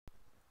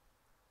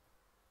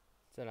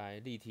再来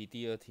例题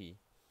第二题，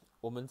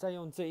我们再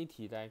用这一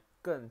题来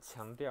更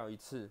强调一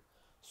次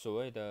所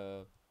谓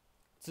的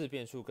自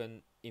变数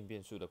跟应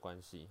变数的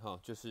关系，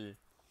就是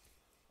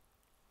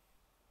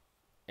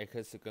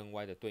x 跟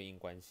y 的对应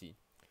关系。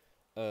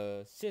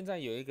现在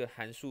有一个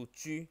函数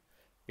g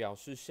表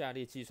示下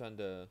列计算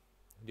的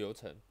流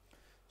程：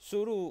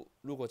输入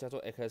如果叫做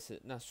x，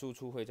 那输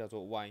出会叫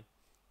做 y。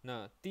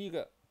那第一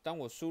个，当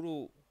我输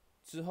入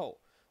之后，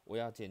我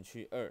要减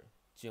去2，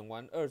减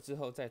完2之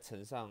后再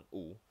乘上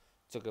5，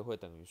这个会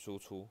等于输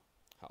出。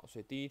好，所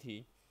以第一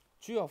题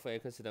g of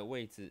x 的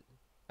位置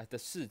的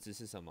式值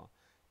是什么？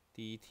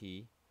第一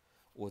题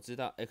我知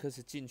道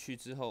x 进去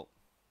之后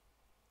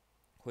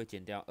会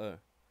减掉2，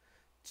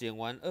减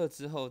完2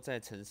之后再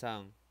乘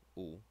上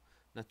5，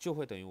那就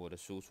会等于我的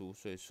输出，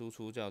所以输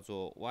出叫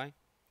做 y，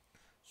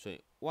 所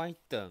以 y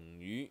等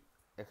于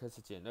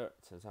x 减2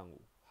乘上5。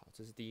好，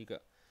这是第一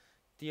个。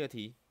第二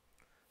题，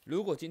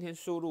如果今天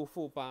输入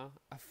-8，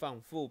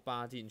放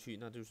-8进去，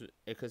那就是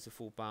x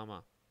 -8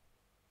嘛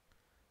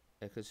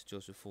 ，x 就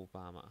是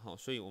-8嘛。好，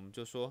所以我们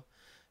就说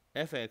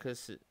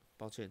f(x)，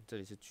 抱歉，这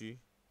里是 g。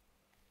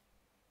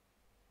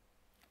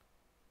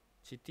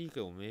其实第一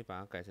个我们也把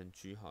它改成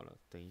g 好了，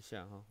等一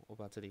下哈，我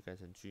把这里改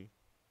成 g。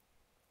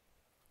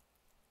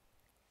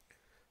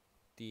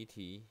第一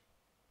题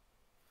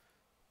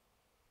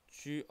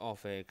 ，g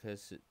of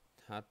x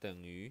它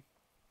等于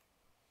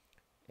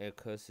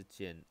x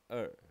减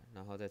2，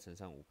然后再乘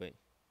上5倍。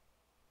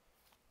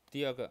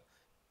第二个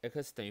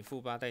x 等于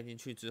-8带进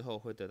去之后，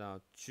会得到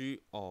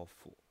g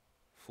of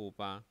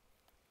 -8，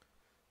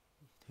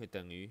会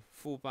等于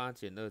-8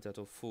减2叫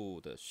做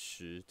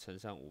-10乘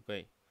上5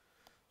倍。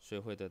所以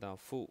会得到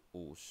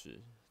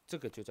-50，这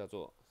个就叫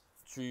做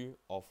g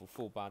of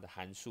 -8的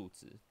函数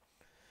值。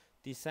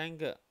第三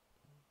个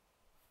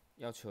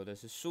要求的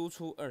是输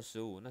出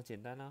25，那简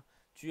单啦、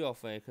g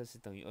of x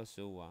等于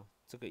25啊，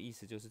这个意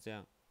思就是这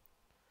样，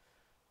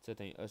这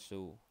等于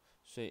25，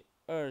所以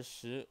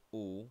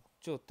25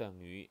就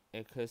等于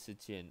x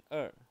减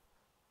2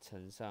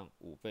乘上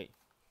5倍，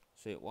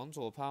所以往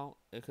左抛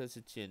x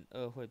减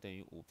2会等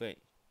于5倍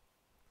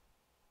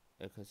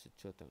 ，x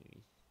就等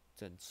于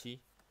正7。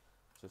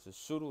就是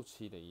输入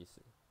7的意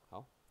思。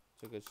好，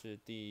这个是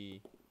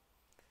第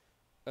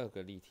2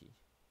个例题。